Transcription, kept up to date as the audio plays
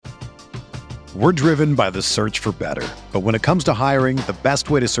We're driven by the search for better. But when it comes to hiring, the best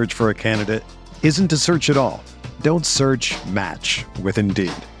way to search for a candidate isn't to search at all. Don't search, match with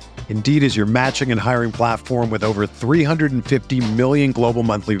Indeed. Indeed is your matching and hiring platform with over 350 million global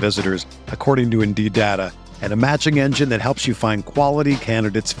monthly visitors, according to Indeed data, and a matching engine that helps you find quality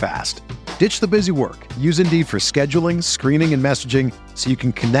candidates fast. Ditch the busy work. Use Indeed for scheduling, screening, and messaging so you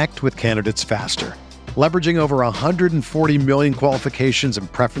can connect with candidates faster. Leveraging over 140 million qualifications and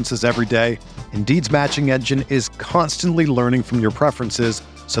preferences every day, Indeed's matching engine is constantly learning from your preferences,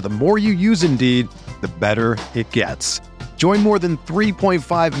 so the more you use Indeed, the better it gets. Join more than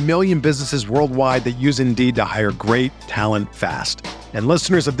 3.5 million businesses worldwide that use Indeed to hire great talent fast. And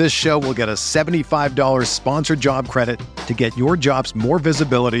listeners of this show will get a $75 sponsored job credit to get your jobs more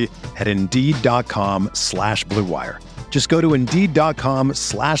visibility at Indeed.com/Blue Wire. Just go to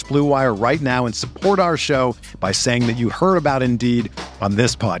Indeed.com/Blue Wire right now and support our show by saying that you heard about Indeed on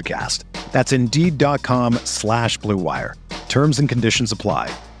this podcast. That's Indeed.com/Blue Wire. Terms and conditions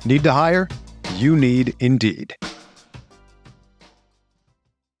apply. Need to hire? You need Indeed.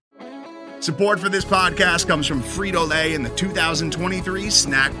 Support for this podcast comes from Frito-Lay and the 2023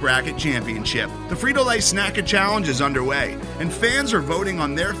 Snack Bracket Championship. The Frito-Lay Snack Challenge is underway, and fans are voting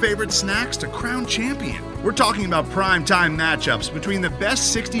on their favorite snacks to crown champion. We're talking about prime-time matchups between the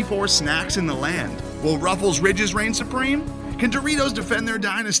best 64 snacks in the land. Will Ruffles Ridges reign supreme? Can Doritos defend their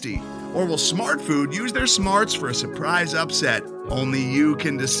dynasty? Or will Smart Food use their smarts for a surprise upset? Only you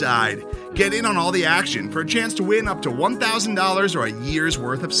can decide. Get in on all the action for a chance to win up to $1,000 or a year's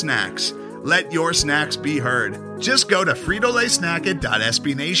worth of snacks. Let your snacks be heard. Just go to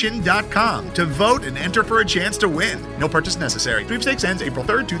fritolaysnacket.sbnation.com to vote and enter for a chance to win. No purchase necessary. Sweepstakes ends April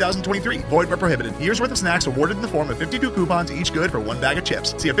 3rd, 2023. Void where prohibited. Year's worth of snacks awarded in the form of 52 coupons, each good for one bag of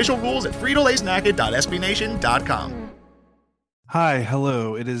chips. See official rules at fritolaysnacket.sbnation.com. Hi,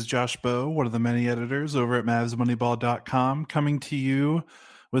 hello. It is Josh Bowe, one of the many editors over at MavsMoneyball.com, coming to you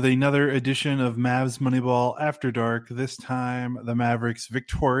with another edition of Mavs Moneyball After Dark. This time, the Mavericks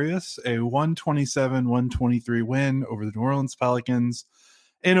victorious, a 127-123 win over the New Orleans Pelicans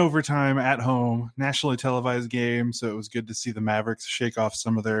in overtime at home, nationally televised game. So it was good to see the Mavericks shake off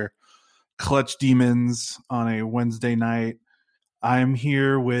some of their clutch demons on a Wednesday night. I'm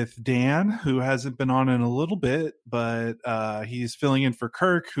here with Dan, who hasn't been on in a little bit, but he's filling in for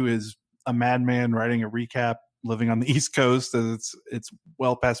Kirk, who is a madman writing a recap, living on the East Coast, as it's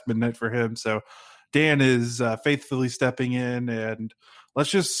well past midnight for him. So Dan is faithfully stepping in, and let's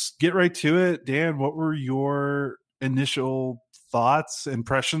just get right to it. Dan, what were your initial thoughts,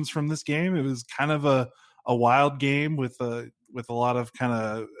 impressions from this game? It was kind of a wild game with a lot of kind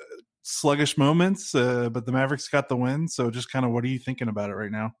of sluggish moments, but the Mavericks got the win. So just kind of, what are you thinking about it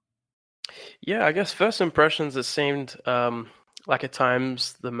right now? Yeah, I guess first impressions, it seemed like at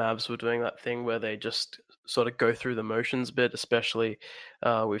times the Mavs were doing that thing where they just sort of go through the motions a bit, especially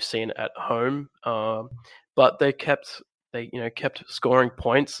we've seen at home. But they kept scoring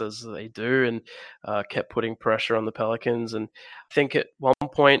points as they do, and kept putting pressure on the Pelicans. And I think at one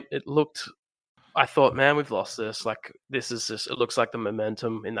point I thought, man, we've lost this. Like, this is just, it looks like the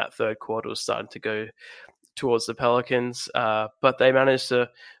momentum in that third quarter was starting to go towards the Pelicans. But they managed to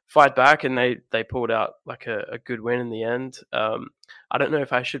fight back, and they pulled out like a good win in the end. I don't know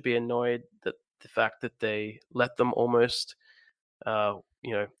if I should be annoyed that the fact that they let them almost, going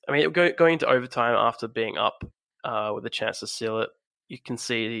into overtime after being up with a chance to seal it.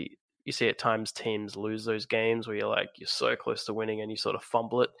 You see at times teams lose those games where you're so close to winning and you sort of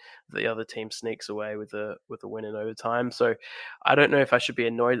fumble it. The other team sneaks away with a win in overtime. So I don't know if I should be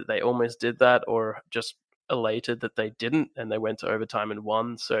annoyed that they almost did that, or just elated that they didn't and they went to overtime and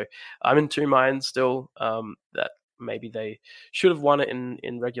won. So I'm in two minds still, that maybe they should have won it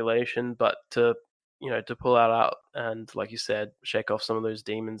in regulation, but to pull out and, like you said, shake off some of those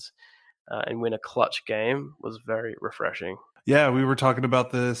demons and win a clutch game was very refreshing. Yeah, we were talking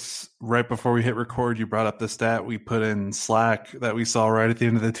about this right before we hit record. You brought up the stat we put in Slack that we saw right at the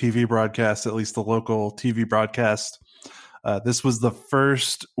end of the TV broadcast, at least the local TV broadcast. This was the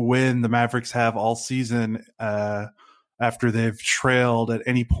first win the Mavericks have all season after they've trailed at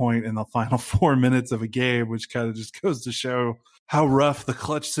any point in the final 4 minutes of a game, which kind of just goes to show how rough the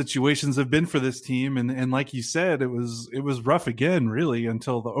clutch situations have been for this team. And like you said, it was rough again, really,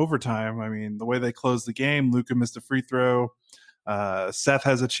 until the overtime. I mean, the way they closed the game, Luka missed a free throw. Seth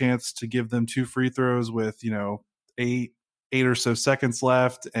has a chance to give them 2 free throws with, 8 or so seconds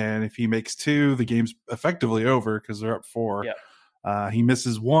left. And if he makes 2, the game's effectively over because they're up 4. Yeah. He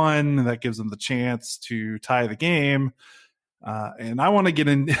misses 1, and that gives them the chance to tie the game. And I want to get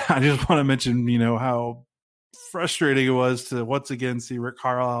in, I just want to mention, how frustrating it was to once again see Rick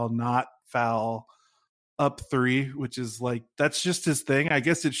Carlisle not foul up 3, which is like, that's just his thing. I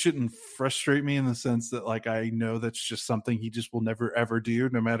guess it shouldn't frustrate me in the sense that like I know that's just something he just will never ever do,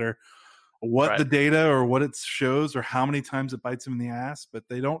 no matter what the data or what it shows or how many times it bites him in the ass. But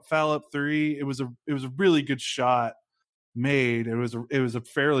they don't foul up 3. It was a really good shot made. It was a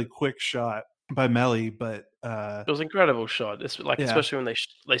fairly quick shot by Melly, but it was an incredible shot. It's like, especially when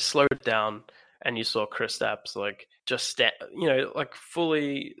they slowed down and you saw Kristaps like just like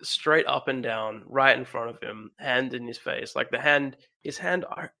fully straight up and down right in front of him, hand in his face. Like his hand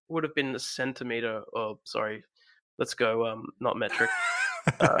would have been a centimeter, or sorry, let's go not metric.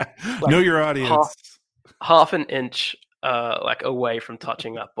 Like know your audience. Half an inch like away from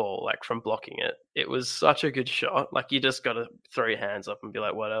touching that ball, like from blocking it. It was such a good shot. Like you just got to throw your hands up and be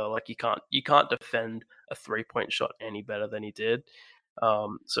like, whatever. Like you can't defend a 3-point shot any better than he did.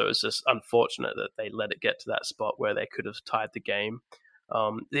 So it's just unfortunate that they let it get to that spot where they could have tied the game.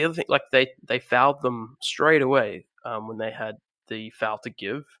 The other thing, like they fouled them straight away when they had the foul to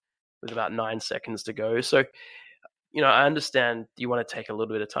give with about 9 seconds to go. So, I understand you want to take a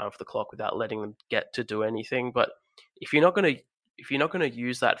little bit of time off the clock without letting them get to do anything, but if you're not going to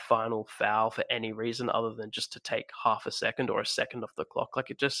use that final foul for any reason other than just to take half a second or a second off the clock,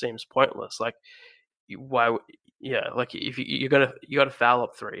 like it just seems pointless. Like why? Yeah, like if you got to foul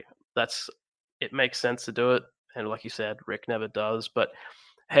up 3, it makes sense to do it. And like you said, Rick never does. But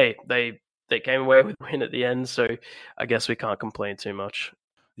hey, they came away with a win at the end, so I guess we can't complain too much.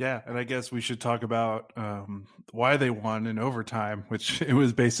 Yeah, and I guess we should talk about why they won in overtime, which it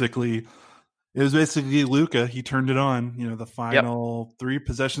was basically Luka. He turned it on. The final 3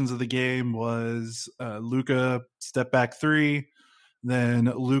 possessions of the game was Luka step back 3, then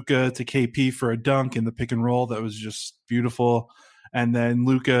Luka to KP for a dunk in the pick and roll that was just beautiful, and then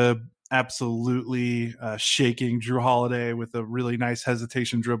Luka absolutely shaking Drew Holiday with a really nice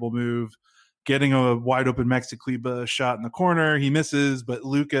hesitation dribble move, getting a wide open Maxi Kleber shot in the corner. He misses, but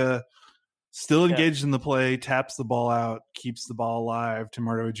Luka still engaged in the play, taps the ball out, keeps the ball alive. Tim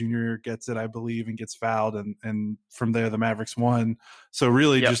Hardaway Jr. gets it, I believe, and gets fouled. And from there, the Mavericks won. So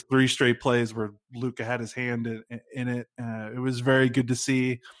really just 3 straight plays where Luka had his hand in it. It was very good to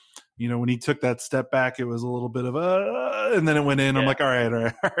see. When he took that step back, it was a little bit of and then it went in. I'm like, all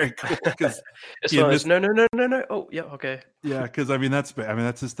right, cool. Because no. Oh, yeah, okay. Yeah, because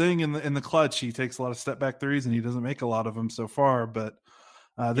that's his thing in the clutch. He takes a lot of step back threes, and he doesn't make a lot of them so far. But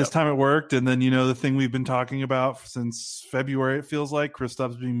this time it worked. And then the thing we've been talking about since February, it feels like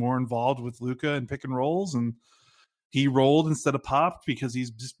Kristaps being more involved with Luka and pick and rolls, and he rolled instead of popped because he's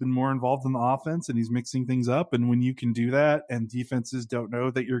just been more involved in the offense and he's mixing things up. And when you can do that and defenses don't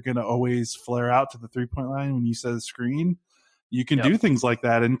know that you're going to always flare out to the 3-point line when you set a screen, you can do things like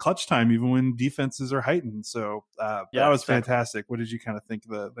that in clutch time, even when defenses are heightened. So that was fantastic. What did you kind of think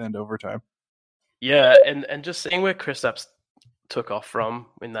of the end overtime? Yeah, and just seeing where Kristaps took off from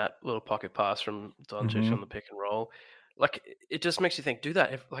in that little pocket pass from Doncic on the pick and roll, like it just makes you think, do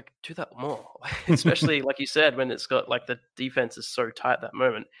that more. Especially like you said, when it's got like the defense is so tight at that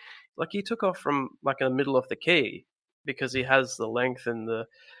moment. Like he took off from like in the middle of the key because he has the length and the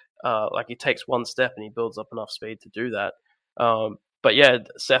like he takes one step and he builds up enough speed to do that. But yeah,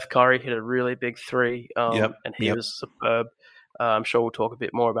 Seth Curry hit a really big 3, and he was superb. I'm sure we'll talk a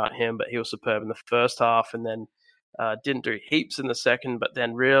bit more about him, but he was superb in the first half, and then didn't do heaps in the second. But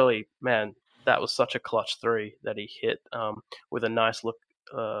then really, man, that was such a clutch 3 that he hit with a nice look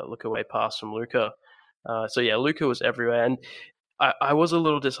away pass from Luka. So yeah, Luka was everywhere, and I was a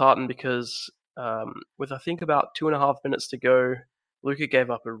little disheartened because with I think about 2.5 minutes to go, Luka gave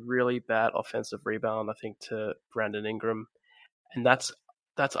up a really bad offensive rebound, I think, to Brandon Ingram, and that's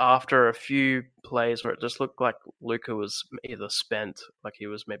after a few plays where it just looked like Luka was either spent, like he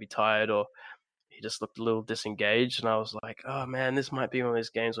was maybe tired, or he just looked a little disengaged. And I was like, oh man, this might be one of those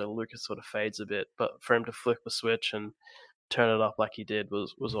games where Luka sort of fades a bit. But for him to flip a switch and turn it up like he did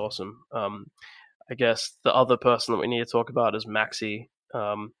was awesome. I guess the other person that we need to talk about is Maxi.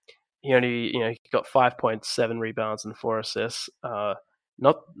 He only, he got 5.7 rebounds and 4 assists.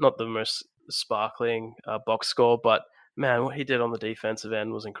 Not the most sparkling box score, but man, what he did on the defensive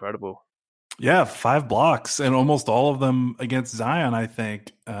end was incredible. Yeah, 5 blocks, and almost all of them against Zion, I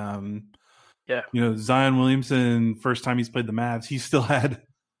think. Zion Williamson, first time he's played the Mavs, he still had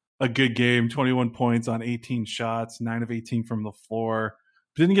a good game, 21 points on 18 shots, 9 of 18 from the floor.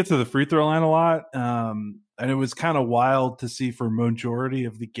 Didn't get to the free throw line a lot. And it was kind of wild to see for majority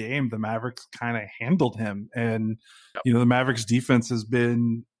of the game, the Mavericks kind of handled him. And, the Mavericks defense has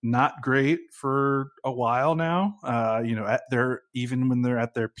been not great for a while now. Even when they're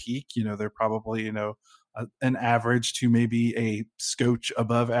at their peak, they're probably, an average to maybe a scotch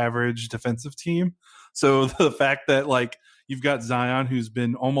above average defensive team. So the fact that like you've got Zion, who's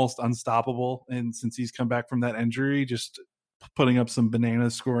been almost unstoppable, and since he's come back from that injury, just putting up some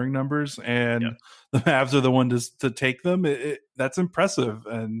banana scoring numbers, and the Mavs are the one to take them. That's impressive.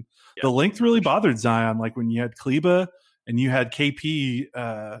 And the length really bothered Zion. Like when you had Kleba and you had KP,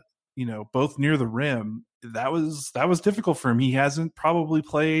 both near the rim, that was difficult for him. He hasn't probably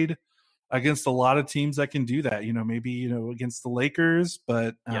played against a lot of teams that can do that, maybe, against the Lakers,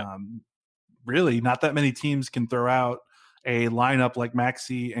 but really not that many teams can throw out a lineup like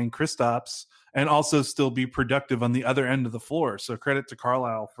Maxey and Kristaps and also still be productive on the other end of the floor. So credit to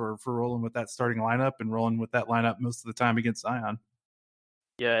Carlisle for rolling with that starting lineup and rolling with that lineup most of the time against Zion.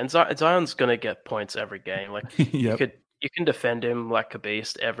 Yeah, and Zion's going to get points every game. Like you can defend him like a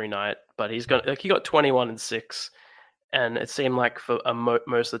beast every night, but he got 21 and 6. And it seemed like for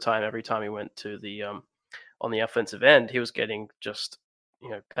most of the time, every time he went to the on the offensive end, he was getting just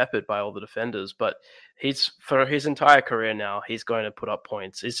peppered by all the defenders. But for his entire career now, he's going to put up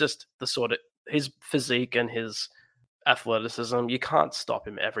points. He's just his physique and his athleticism. You can't stop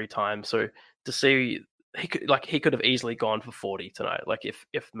him every time. So to see he could have easily gone for 40 tonight. Like if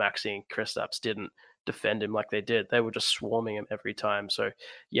Maxey and Kristaps didn't defend him like they did, they were just swarming him every time. So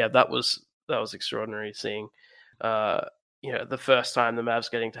yeah, that was extraordinary seeing. The first time the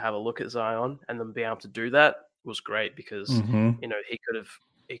Mavs getting to have a look at Zion and then being able to do that was great because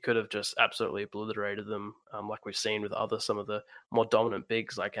he could have just absolutely obliterated them, like we've seen with some of the more dominant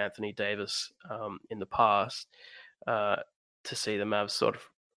bigs like Anthony Davis in the past. To see the Mavs sort of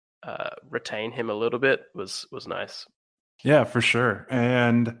retain him a little bit was nice. Yeah, for sure.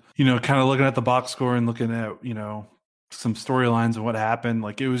 And kind of looking at the box score and looking at some storylines and what happened.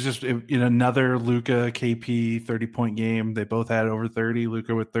 Like it was just in another Luka KP 30-point game. They both had over 30.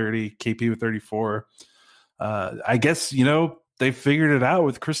 Luka with 30, KP with 34. I guess they figured it out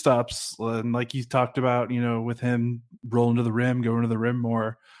with Kristaps, and like you talked about, with him rolling to the rim, going to the rim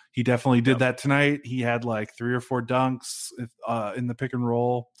more. He definitely did that tonight. He had like 3 or 4 dunks in the pick and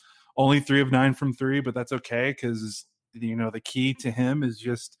roll. Only 3 of 9 from 3, but that's okay because the key to him is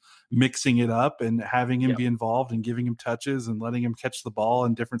just mixing it up and having him be involved and giving him touches and letting him catch the ball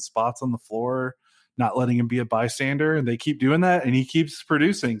in different spots on the floor, not letting him be a bystander. And they keep doing that and he keeps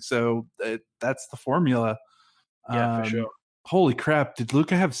producing. So that's the formula. Yeah, for sure. Holy crap. Did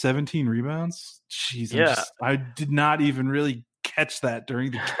Luka have 17 rebounds? Jeez. I did not even really catch that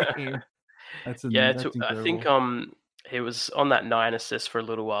during the game. That's incredible. I think he was on that 9 assists for a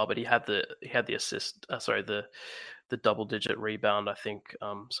little while, but he had the assist. The double-digit rebound, I think,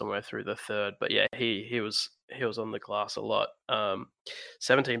 somewhere through the third. But yeah, he was on the glass a lot.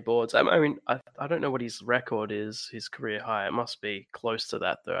 17 boards. I mean, I don't know what his record is, his career high. It must be close to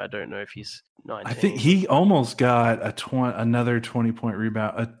that, though. I don't know if he's 19. I think he almost got another 20-point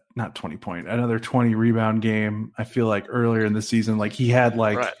rebound. Not 20-point, another 20 rebound game. I feel like earlier in the season, like he had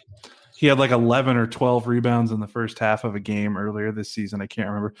He had like 11 or 12 rebounds in the first half of a game earlier this season. I can't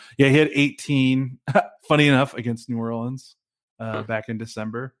remember. Yeah, he had 18, funny enough, against New Orleans back in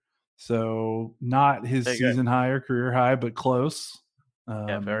December. So not his season high or career high, but close.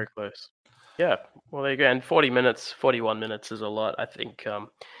 Yeah, very close. Yeah, well, there you go. And 41 minutes is a lot. I think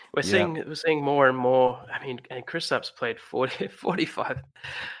we're seeing more and more. I mean, and Kristaps played 45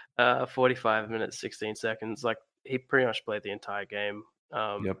 minutes, 16 seconds. Like he pretty much played the entire game.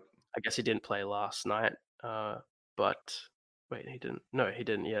 I guess he didn't play last night, but wait, he didn't. No, he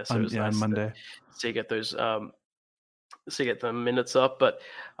didn't. Yeah, so it was nice on Monday. To get those, get the minutes up. But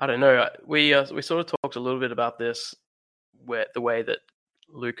I don't know. We sort of talked a little bit about this, where the way that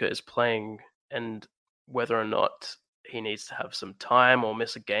Luka is playing and whether or not he needs to have some time or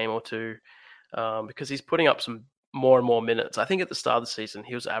miss a game or two, because he's putting up some more and more minutes. I think at the start of the season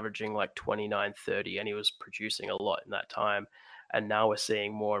he was averaging like 29, 30, and he was producing a lot in that time. And now we're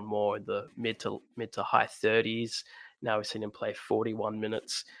seeing more and more in the mid to high 30s. Now we've seen him play 41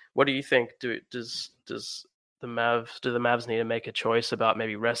 minutes. What do you think? Do the Mavs need to make a choice about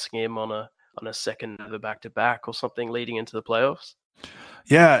maybe resting him on a second of a back-to-back or something leading into the playoffs?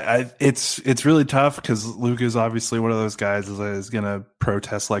 Yeah, it's really tough because Luka is obviously one of those guys is going to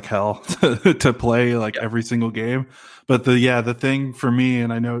protest like hell to play every single game. But the thing for me,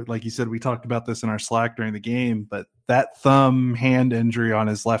 and I know, like you said, we talked about this in our Slack during the game, but that thumb hand injury on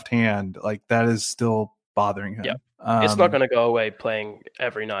his left hand, like that is still bothering him. Yeah. It's not going to go away playing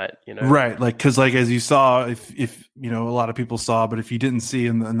every night, Right, because as you saw, if a lot of people saw, but if you didn't see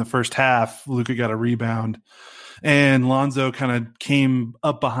in the first half, Luka got a rebound. And Lonzo kind of came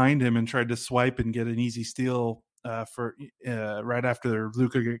up behind him and tried to swipe and get an easy steal for right after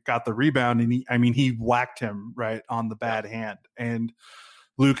Luka got the rebound, and he whacked him right on the bad hand, and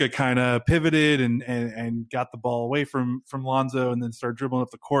Luka kind of pivoted and got the ball away from Lonzo, and then started dribbling up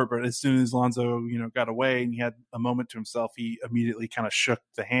the court. But as soon as Lonzo, got away and he had a moment to himself, he immediately kind of shook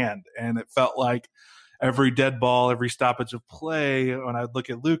the hand, and it felt like every dead ball, every stoppage of play, when I look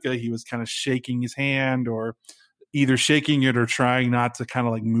at Luka, he was kind of shaking his hand, or either shaking it or trying not to kind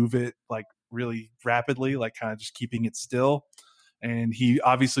of like move it like really rapidly, like kind of just keeping it still. And he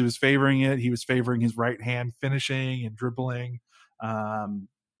obviously was favoring it. He was favoring his right hand finishing and dribbling.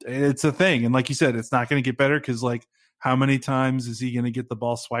 It's a thing. And like you said, it's not going to get better because like how many times is he going to get the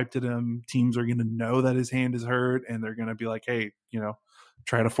ball swiped at him? Teams are going to know that his hand is hurt, and they're going to be like, hey,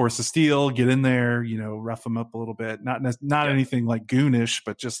 try to force a steal, get in there, rough him up a little bit. Not anything like goonish,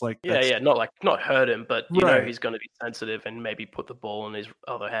 but just like not hurt him, but right. He's going to be sensitive and maybe put the ball in his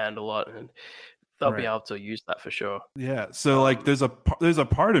other hand a lot, and they'll be able to use that for sure. Yeah. So like there's a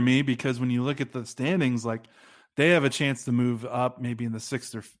part of me, because when you look at the standings, like they have a chance to move up maybe in the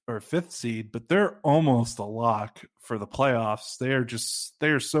 6th or 5th seed, but they're almost a lock for the playoffs.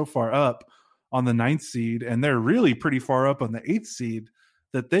 They're so far up on the 9th seed, and they're really pretty far up on the 8th seed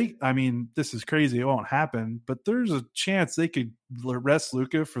that this is crazy. It won't happen, but there's a chance they could rest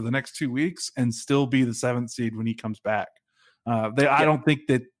Luka for the next 2 weeks and still be the 7th seed when he comes back. I don't think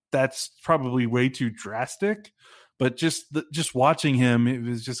that's probably way too drastic, but just watching him, it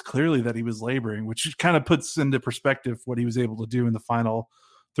was just clearly that he was laboring, which kind of puts into perspective what he was able to do in the final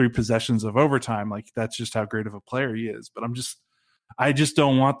 3 possessions of overtime. Like that's just how great of a player he is. But I just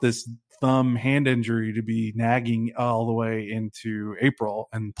don't want this thumb hand injury to be nagging all the way into April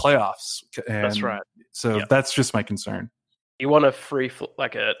and playoffs. And that's right. So that's just my concern. You want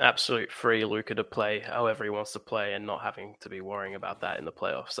an absolute free Luka to play however he wants to play, and not having to be worrying about that in the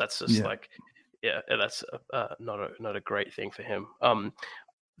playoffs. That's just that's not a great thing for him.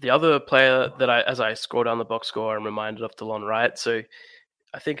 The other player that as I scroll down the box score, I'm reminded of DeLon Wright. So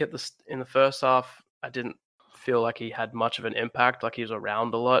I think in the first half, I didn't feel like he had much of an impact. Like he was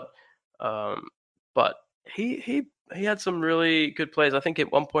around a lot, but he had some really good plays. I think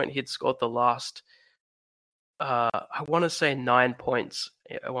at one point he had scored the last. I want to say 9 points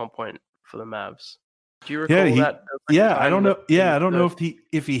at one point for the Mavs. Do you recall that? I don't know. I don't know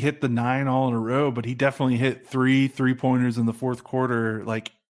if he hit the 9 all in a row, but he definitely hit 3 3-pointers in the fourth quarter,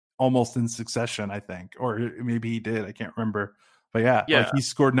 like almost in succession, I think, or maybe he did. I can't remember. But like he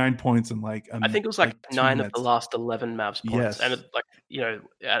scored 9 points in I think it was like 9 of the last 11 Mavs points, and it's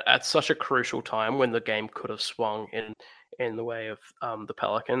at such a crucial time when the game could have swung in the way of the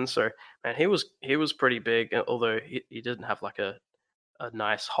Pelicans. So man, he was pretty big, although he didn't have like a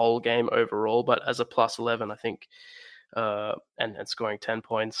nice whole game overall. But as a plus 11, I think, and scoring 10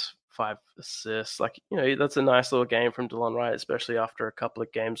 points, 5 assists, that's a nice little game from DeLon Wright, especially after a couple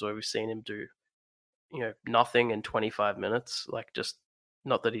of games where we've seen him do nothing in 25 minutes. Like just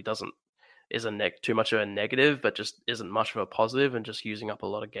not that he isn't too much of a negative, but just isn't much of a positive, and just using up a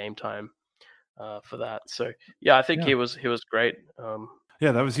lot of game time for that. So I think he was great.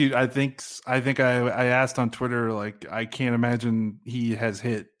 That was huge. I think I asked on Twitter, like, I can't imagine he has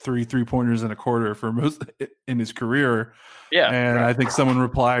hit 3 3-pointers in a quarter for most in his career. And I think someone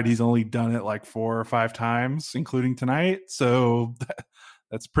replied he's only done it like 4 or 5 times, including tonight. So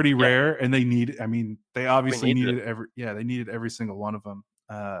that's pretty rare, and they obviously needed every single one of them.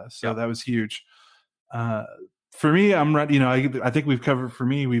 That was huge. For me, I'm ready. I think we've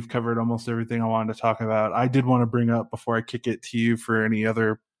covered almost everything I wanted to talk about. I did want to bring up, before I kick it to you for any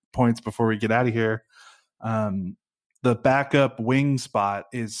other points before we get out of here, the backup wing spot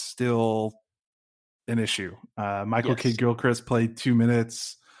is still an issue. Michael Kidd-Gilchrist played 2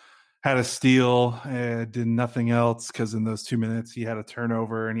 minutes, had a steal, did nothing else, because in those 2 minutes he had a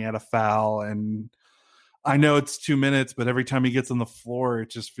turnover and he had a foul. And I know it's 2 minutes, but every time he gets on the floor, it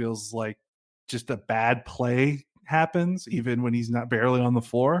just feels like just a bad play happens, even when he's not barely on the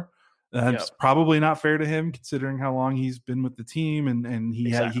floor. That's probably not fair to him, considering how long he's been with the team, and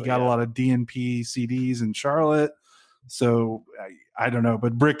he got a lot of DNP CDs in Charlotte. So I don't know,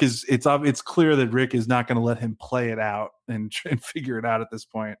 but it's clear that Rick is not going to let him play it out and figure it out at this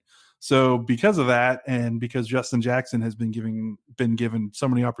point. So because of that, and because Justin Jackson has been given so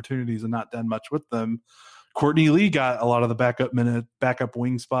many opportunities and not done much with them, Courtney Lee got a lot of the backup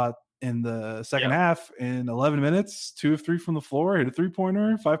wing spot in the second half in 11 minutes, 2 of 3 from the floor, hit a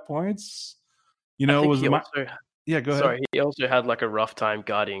 3-pointer, 5 points. Go ahead. Sorry, he also had like a rough time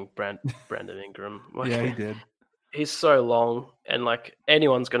guarding Brandon Ingram. He did. He's so long, and like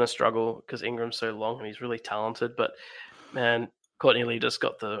anyone's going to struggle because Ingram's so long and he's really talented. But man, Courtney Lee just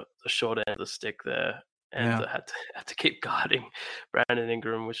got the short end of the stick there. and had to keep guarding Brandon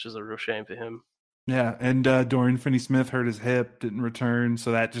Ingram, which is a real shame for him. Yeah, and Dorian Finney-Smith hurt his hip, didn't return,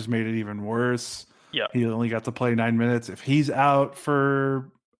 so that just made it even worse. Yeah, he only got to play 9 minutes. If he's out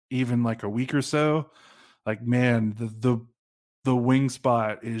for even like a week or so, like, man, the wing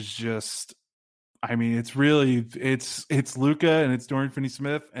spot is just, I mean, it's really it's Luka and it's Dorian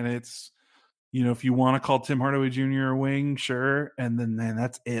Finney-Smith, and it's, you know, if you want to call Tim Hardaway Jr. a wing, sure, and then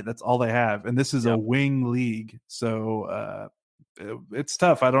that's it. That's all they have, and this is a wing league, so it's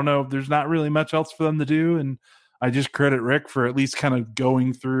tough. I don't know. There's not really much else for them to do, and I just credit Rick for at least kind of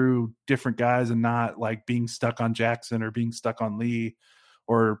going through different guys and not like being stuck on Jackson or being stuck on Lee,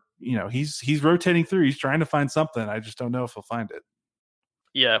 or, you know, he's rotating through. He's trying to find something. I just don't know if he'll find it.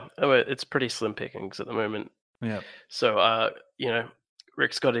 Yeah, it's pretty slim pickings at the moment. Yeah. So, you know,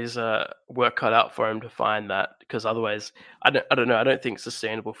 Rick's got his work cut out for him to find that, because otherwise, I don't know. I don't think it's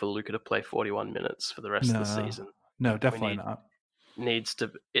sustainable for Luka to play 41 minutes for the rest of the season. No, definitely not.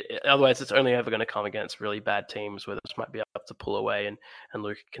 Otherwise, it's only ever going to come against really bad teams where this might be up to pull away and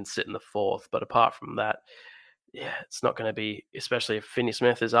Luka can sit in the fourth. But apart from that, yeah, it's not going to be, especially if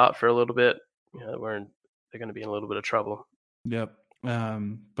Finney-Smith is out for a little bit. You know, they're going to be in a little bit of trouble. Yep.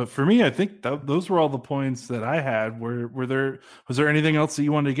 But for me, I think those were all the points that I had. Was there anything else that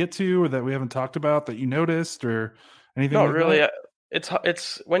you wanted to get to, or that we haven't talked about that you noticed, or anything? Not like really. That?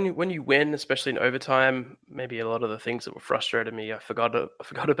 It's when you win, especially in overtime. Maybe a lot of the things that were frustrated me, I forgot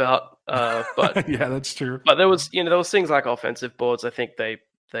about. But yeah, that's true. But there was things like offensive boards. I think they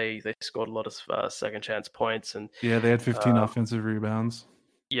scored a lot of second chance points, and yeah, they had 15 offensive rebounds.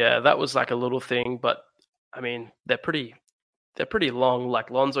 Yeah, that was like a little thing, but I mean, they're pretty long.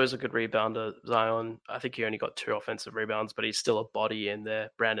 Like, Lonzo's a good rebounder. Zion, I think he only got 2 offensive rebounds, but he's still a body in there.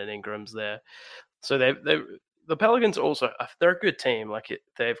 Brandon Ingram's there. So the Pelicans also, they're a good team. Like,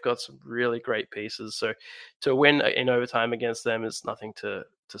 they've got some really great pieces. So to win in overtime against them is nothing to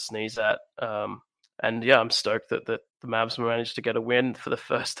sneeze at. And yeah, I'm stoked that the Mavs managed to get a win for the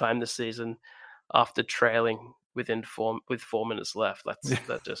first time this season after trailing with 4 minutes left.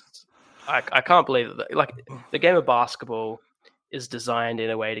 That just, I can't believe that. Like, the game of basketball is designed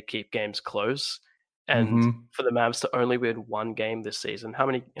in a way to keep games close, and for the Mavs to only win one game this season. How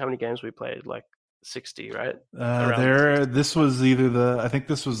many games we played? Like 60, right? This was I think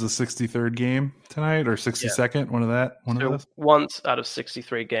this was the 63rd game tonight, or 62nd. One of those. Once out of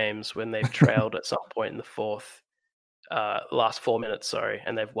 63 games when they've trailed at some point in the last 4 minutes,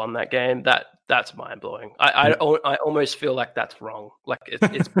 and they've won that game. That's mind blowing. I almost feel like that's wrong. Like,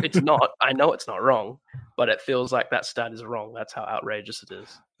 it's not. I know it's not wrong, but it feels like that stat is wrong. That's how outrageous it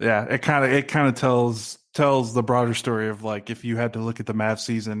is. Yeah, it kind of tells the broader story of, like, if you had to look at the Mavs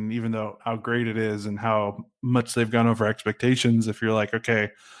season, even though how great it is and how much they've gone over expectations, if you're like, okay,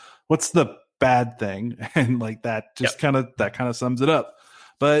 what's the bad thing? And like that just kind of sums it up.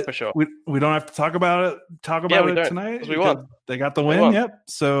 But for sure, we don't have to talk about it tonight. We won. They got the win. Yep.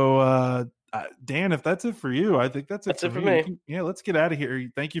 So Dan, if that's it for you, I think that's it for me. Let's get out of here.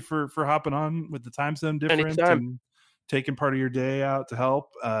 Thank you for hopping on with the time zone difference and taking part of your day out to help.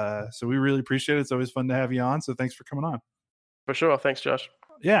 So we really appreciate it. It's always fun to have you on. So thanks for coming on. For sure. Thanks, Josh.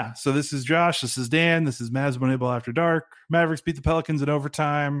 Yeah. So this is Josh. This is Dan. This is Mavs Moneyball After Dark. Mavericks beat the Pelicans in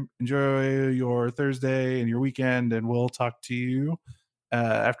overtime. Enjoy your Thursday and your weekend, and we'll talk to you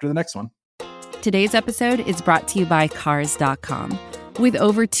after the next one. Today's episode is brought to you by Cars.com. With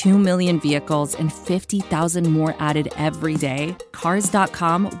over 2 million vehicles and 50,000 more added every day,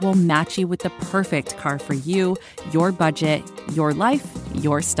 Cars.com will match you with the perfect car for you, your budget, your life,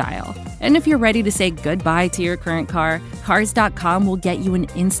 your style. And if you're ready to say goodbye to your current car, Cars.com will get you an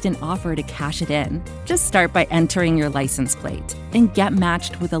instant offer to cash it in. Just start by entering your license plate and get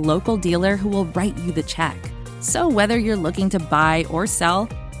matched with a local dealer who will write you the check. So whether you're looking to buy or sell,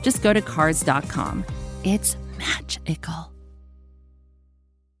 just go to Cars.com. It's magical.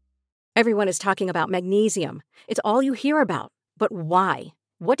 Everyone is talking about magnesium. It's all you hear about. But why?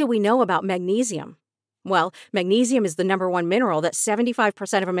 What do we know about magnesium? Well, magnesium is the #1 mineral that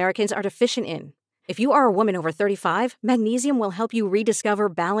 75% of Americans are deficient in. If you are a woman over 35, magnesium will help you rediscover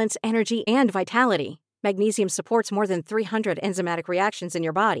balance, energy, and vitality. Magnesium supports more than 300 enzymatic reactions in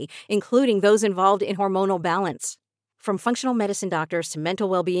your body, including those involved in hormonal balance. From functional medicine doctors to mental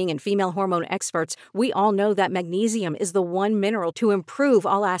well-being and female hormone experts, we all know that magnesium is the one mineral to improve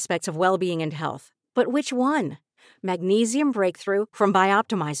all aspects of well-being and health. But which one? Magnesium Breakthrough from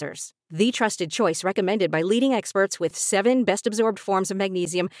Bioptimizers, the trusted choice recommended by leading experts with 7 best-absorbed forms of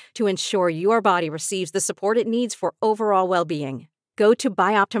magnesium to ensure your body receives the support it needs for overall well-being. Go to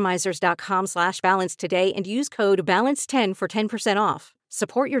bioptimizers.com/balance today and use code BALANCE10 for 10% off.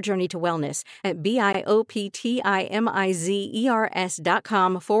 Support your journey to wellness at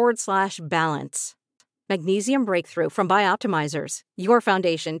bioptimizers.com/balance. Magnesium Breakthrough from Bioptimizers, your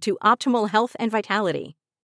foundation to optimal health and vitality.